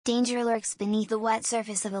Danger lurks beneath the wet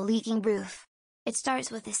surface of a leaking roof. It starts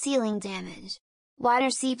with the ceiling damage. Water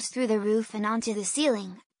seeps through the roof and onto the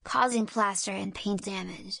ceiling, causing plaster and paint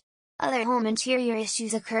damage. Other home interior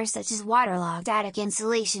issues occur such as waterlogged attic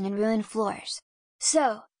insulation and ruined floors.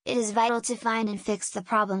 So, it is vital to find and fix the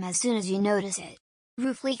problem as soon as you notice it.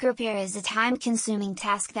 Roof leak repair is a time-consuming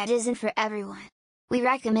task that isn't for everyone. We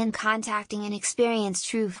recommend contacting an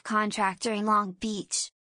experienced roof contractor in Long Beach.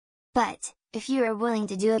 But, if you are willing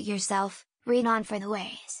to do it yourself, read on for the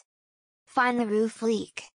ways. Find the roof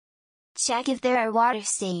leak. Check if there are water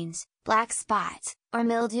stains, black spots, or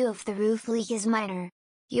mildew if the roof leak is minor.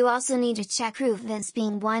 You also need to check roof vents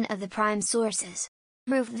being one of the prime sources.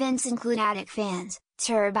 Roof vents include attic fans,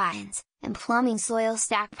 turbines, and plumbing soil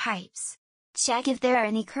stack pipes. Check if there are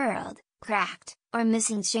any curled, cracked, or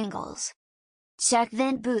missing shingles. Check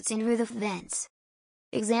vent boots and roof vents.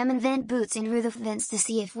 Examine vent boots and roof vents to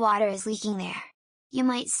see if water is leaking there. You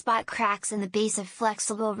might spot cracks in the base of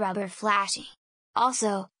flexible rubber flashing.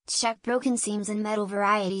 Also, check broken seams and metal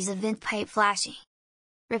varieties of vent pipe flashing.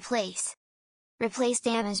 Replace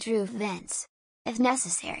damaged roof vents. If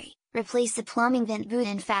necessary, replace the plumbing vent boot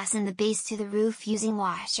and fasten the base to the roof using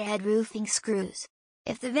washerhead roofing screws.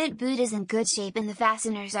 If the vent boot is in good shape and the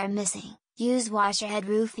fasteners are missing, use washerhead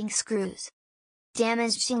roofing screws.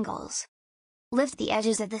 Damaged shingles. Lift the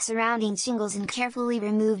edges of the surrounding shingles and carefully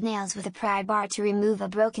remove nails with a pry bar to remove a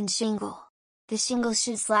broken shingle. The shingles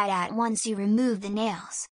should slide out once you remove the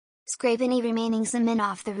nails. Scrape any remaining cement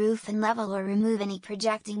off the roof and level or remove any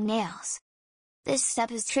projecting nails. This step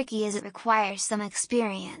is tricky as it requires some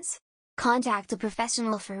experience. Contact a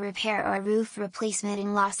professional for repair or roof replacement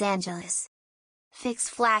in Los Angeles. Fix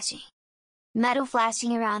flashing. Metal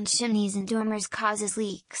flashing around chimneys and dormers causes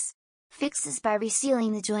leaks. Fix this by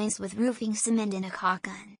resealing the joints with roofing cement and a caulk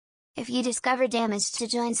gun. If you discover damage to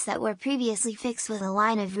joints that were previously fixed with a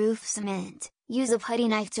line of roof cement, use a putty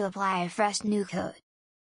knife to apply a fresh new coat.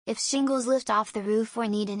 If shingles lift off the roof or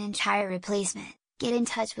need an entire replacement, get in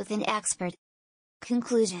touch with an expert.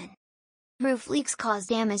 Conclusion: roof leaks cause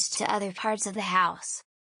damage to other parts of the house.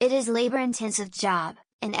 It is a labor-intensive job,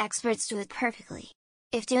 and experts do it perfectly.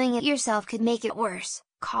 If doing it yourself could make it worse,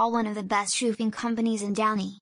 call one of the best roofing companies in Downey.